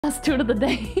Last toot of the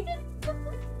day.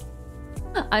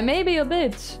 I may be a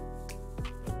bitch.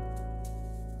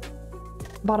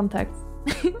 Bottom text.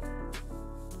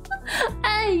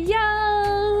 Hey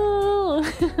yo!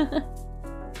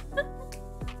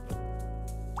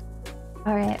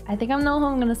 Alright, I think I know who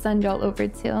I'm gonna send y'all over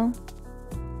to.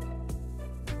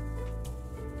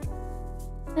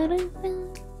 I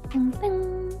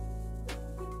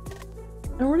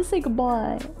don't want to say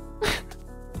goodbye.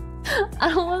 I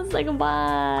don't want to say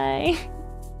goodbye.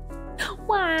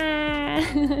 Why?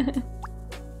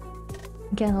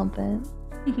 Can't help it.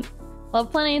 We'll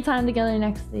have plenty of time together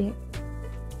next week.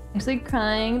 Actually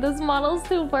crying. This model's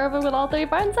too perfect with all 3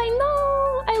 parts. I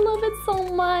know! I love it so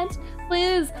much.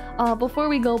 Please, before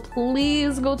we go,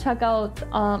 please go check out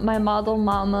my model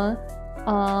mama.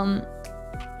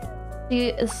 She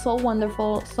is so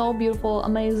wonderful, so beautiful,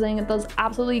 amazing. It does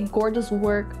absolutely gorgeous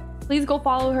work. Please go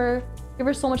follow her. Give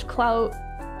her so much clout.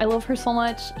 I love her so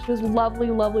much. She was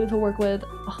lovely, lovely to work with.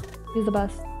 Oh, she's the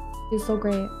best. She's so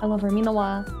great. I love her.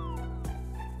 Minawa.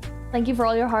 Thank you for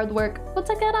all your hard work. Go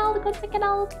check it out. Go check it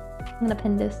out. I'm gonna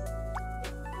pin this.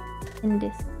 Pin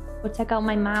this. Go check out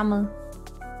my mama.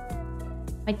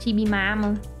 My chibi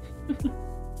mama.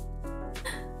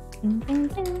 Ding, ding,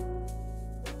 ding.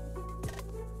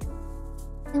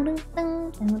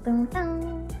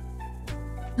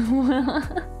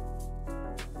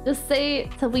 Just say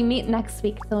till we meet next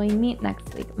week. Till we meet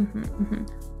next week.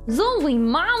 Zoe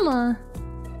mama!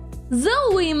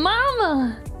 Zoe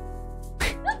mama!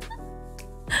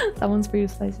 That one's for you,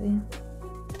 Spicy.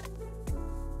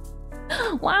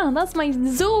 Wow, that's my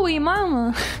Zoe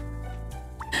mama!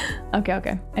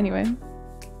 Okay. Anyway.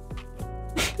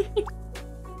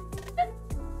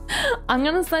 I'm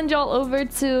gonna send y'all over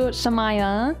to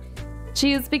Shamaya.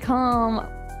 She has become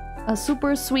a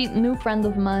super sweet new friend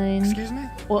of mine. Excuse me?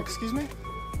 What? Excuse me?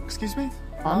 Excuse me?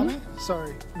 Mommy? Mommy?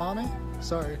 Sorry. Mommy?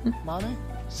 Sorry. Mommy?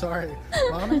 Sorry.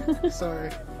 Mommy?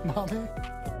 Sorry. Mommy?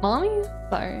 Mommy?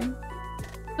 Sorry.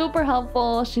 Super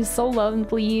helpful. She's so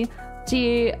lovely.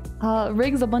 She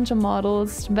rigs a bunch of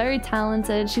models. Very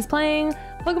talented. She's playing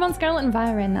Pokemon Scarlet and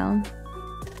Violet right now.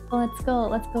 So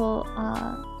let's go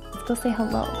say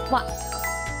hello. What?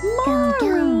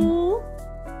 Maru!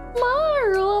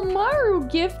 Maru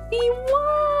gifty!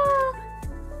 What?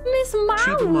 Miss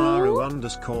Maru!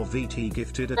 Shibamaru_VT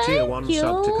gifted a tier 1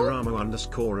 sub to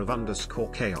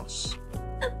Karamo_of_chaos.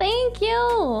 Thank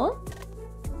you!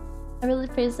 I really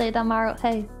appreciate that, Maru.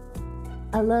 Hey,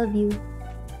 I love you.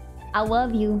 I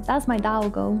love you. That's my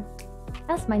doggo.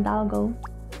 That's my doggo.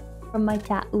 From my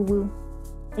chat, uwu.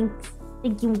 Thanks.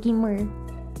 Thank you, Gamer.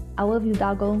 I love you,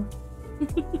 doggo.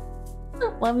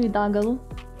 Love you, doggo.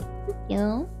 Thank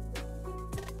you.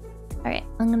 Alright,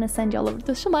 I'm gonna send y'all over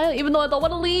to Shamaya, even though I don't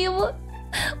want to leave.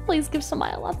 Please give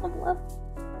Shamaya lots of love.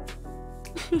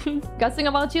 Guessing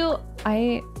about you,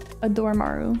 I adore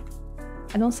Maru.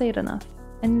 I don't say it enough.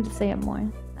 I need to say it more.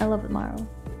 I love it, Maru.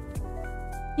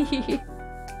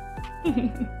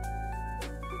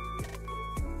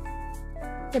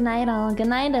 Good night, all. Good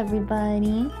night,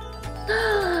 everybody.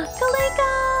 Kalika!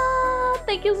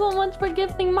 Thank you so much for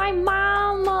gifting my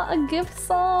mom a gift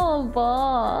sub.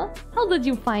 How did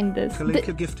you find this?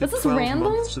 Kalika gifted this is 12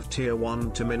 random? months of tier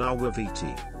 1 to Minawa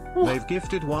VT. They've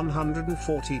gifted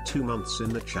 142 months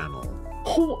in the channel.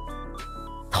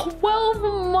 12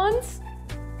 months?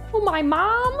 Oh, my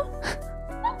mom?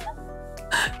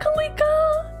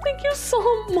 Kalika, thank you so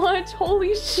much.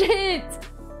 Holy shit.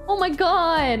 Oh my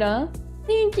god.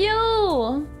 Thank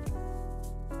you.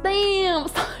 Damn.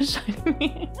 Stop shining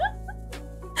me.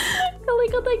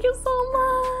 Kalika, thank you so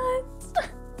much.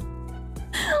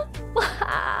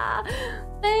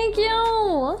 Thank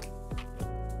you.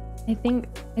 I think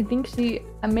she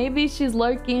maybe she's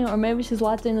lurking or maybe she's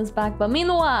watching us back. But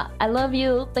meanwhile, I love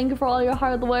you. Thank you for all your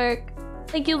hard work.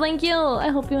 Thank you. I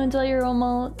hope you enjoy your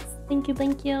remotes. Thank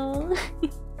you.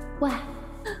 What?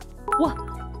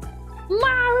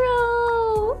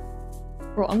 Maru!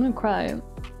 Bro, I'm gonna cry.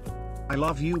 I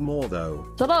love you more though.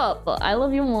 Shut up. I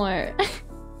love you more.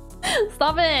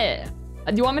 Stop it.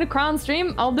 Do you want me to cry on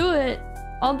stream? I'll do it.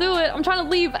 I'm trying to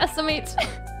leave SMH.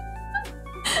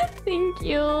 Thank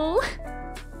you.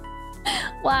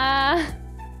 Wow.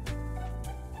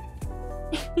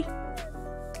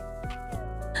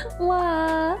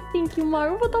 Wow. Thank you,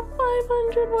 Maru, for the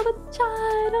 500. What a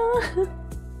child.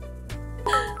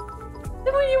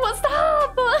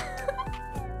 Stop!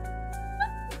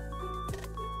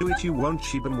 Do it, you won't.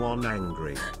 Shibam1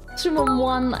 angry.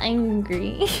 Shibam1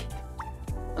 angry.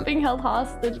 I'm being held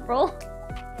hostage, bro.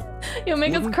 You'll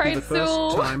make us cry the too.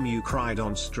 First time you cried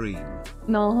on stream.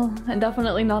 No, and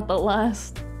definitely not the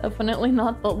last. Definitely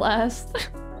not the last.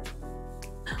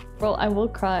 Bro, I will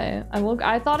cry.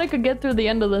 I thought I could get through the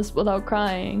end of this without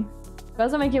crying. You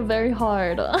guys are making it very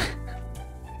hard.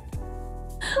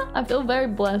 I feel very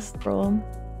blessed, bro.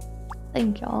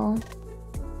 Thank y'all.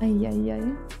 Ay, ay, ay.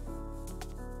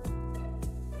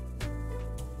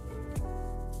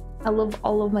 I love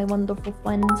all of my wonderful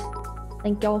friends.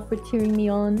 Thank y'all for cheering me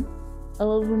on. I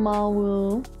love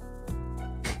Umaru.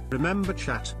 Remember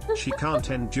chat, she can't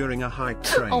end during a hype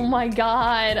train. Oh my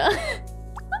god.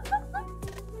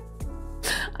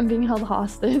 I'm being held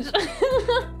hostage.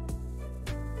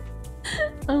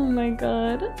 Oh my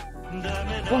god.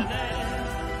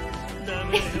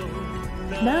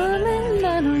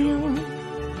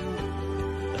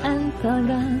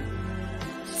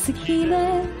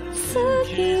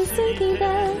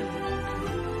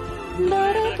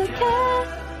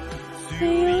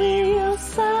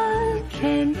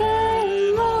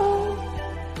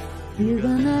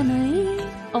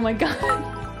 Oh my god.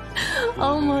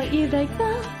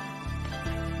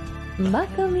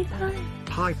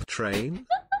 Hype train?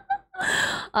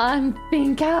 I'm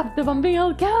being captive. I'm being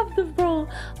held captive, bro.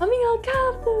 I'm being held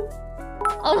captive.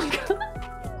 Oh my god.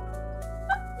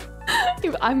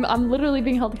 Dude, I'm literally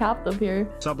being held captive here.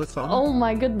 Subathon? Oh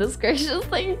my goodness gracious,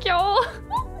 thank y'all.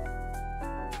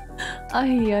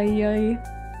 Ay ay ay.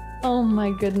 Oh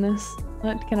my goodness.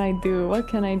 What can I do? What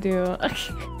can I do?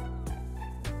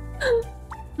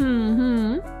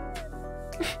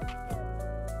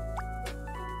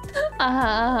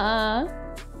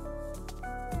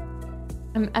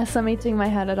 I'm SMHing my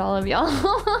head at all of y'all.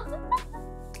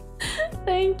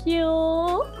 Thank you.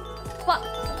 What?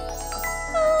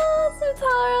 Oh,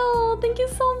 Sutaro, thank you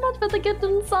so much for the gift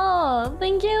and sub.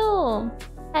 Thank you.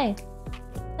 Hey,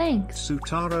 thanks.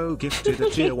 Sutaro gifted a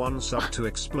tier 1 sub to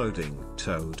Exploding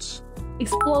Toads.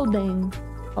 Exploding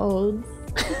Toads.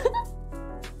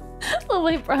 Oh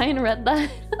wait, Brian read that.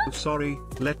 Sorry,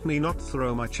 let me not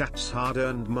throw my chat's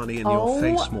hard-earned money in your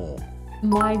face more.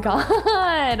 My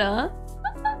god.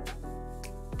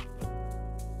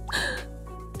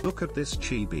 Look at this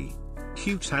chibi.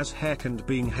 Cute as heck and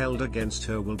being held against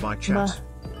her will buy chat.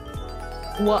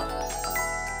 What?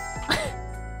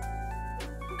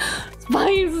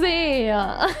 Spicy!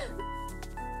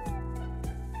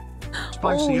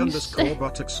 Spicy underscore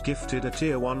buttocks gifted a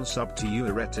tier 1 sub to you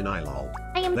Retinilol.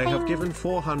 They have given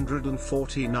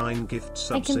 449 gift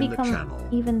subs in the channel.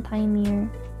 Even tinier.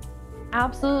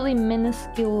 Absolutely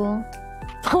minuscule.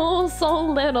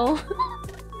 So little.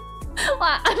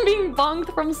 I'm being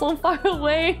bonked from so far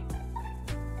away.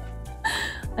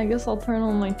 I guess I'll turn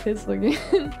on my tits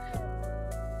again.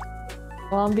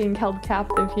 While I'm being held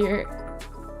captive here.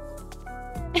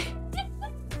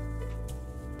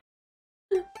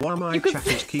 Why my chat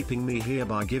is keeping me here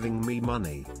by giving me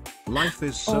money. Life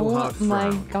is so hard. Oh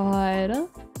my god.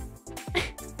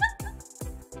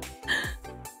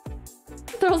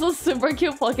 Throws a super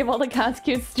cute Pokeball to Cat's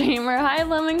Cute streamer. Hi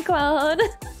Lemon Cloud.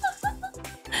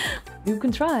 You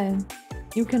can try.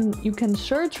 You can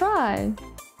sure try.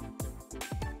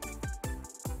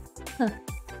 Huh.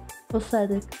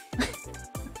 Pathetic.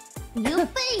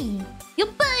 Yuppie!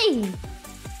 Yuppie!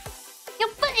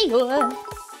 Yuppie!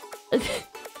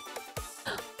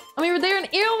 I mean, they're an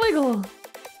earwiggle!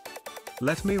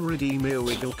 Let me redeem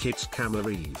Earwiggle Kids Camera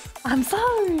Eve. I'm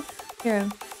sorry! Here.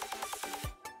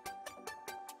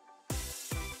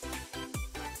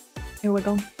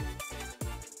 Earwiggle.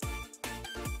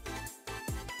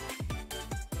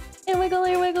 Earwiggle,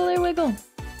 earwiggle, earwiggle.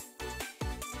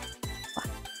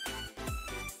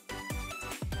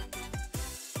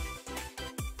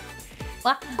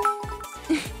 What?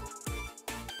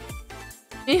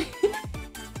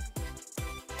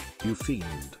 You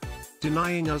fiend.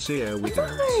 Denying us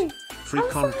earwiggles. Free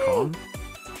con.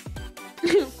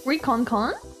 Free con?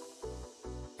 Con.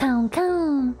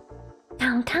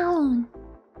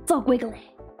 So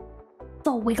wiggly.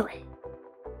 So wiggly.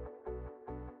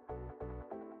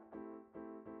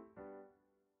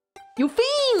 You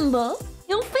fiend!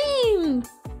 You fiend!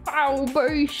 Foul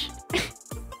beast!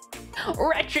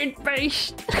 Wretched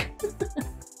beast!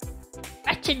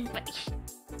 Wretched beast!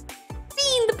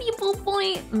 Fiend the people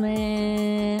point!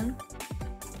 Man.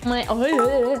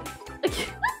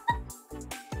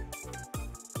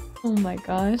 Oh my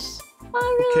gosh.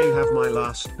 Okay, have my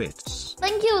last bits.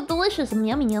 Thank you, delicious.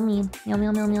 Yummy, yummy. Yum,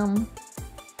 yum, yum, yum.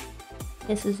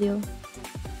 This is you.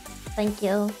 Thank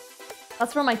you.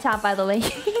 That's for my chat, by the way.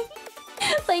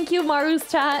 Thank you, Maru's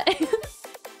chat.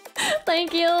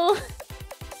 Thank you.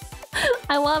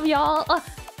 I love y'all.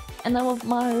 And I love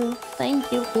Maru.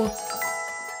 Thank you.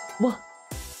 Whoa.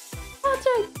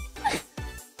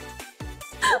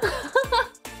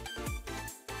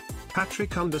 Patrick.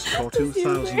 Patrick underscore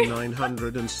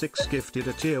 2906 gifted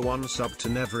a tier 1 sub to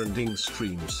Neverending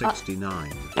Stream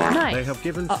 69. Nice. They have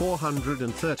given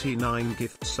 439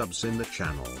 gift subs in the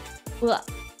channel. What?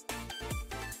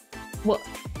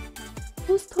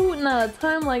 Who's tooting at a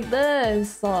time like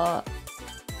this?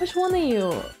 Which one of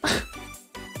you?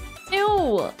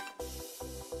 Ew!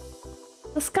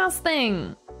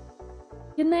 Disgusting!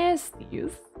 You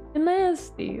nasties. You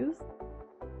nasties.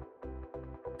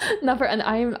 Never, and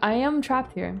I am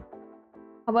trapped here.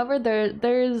 However,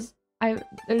 there's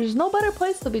no better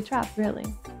place to be trapped, really.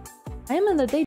 I am in the day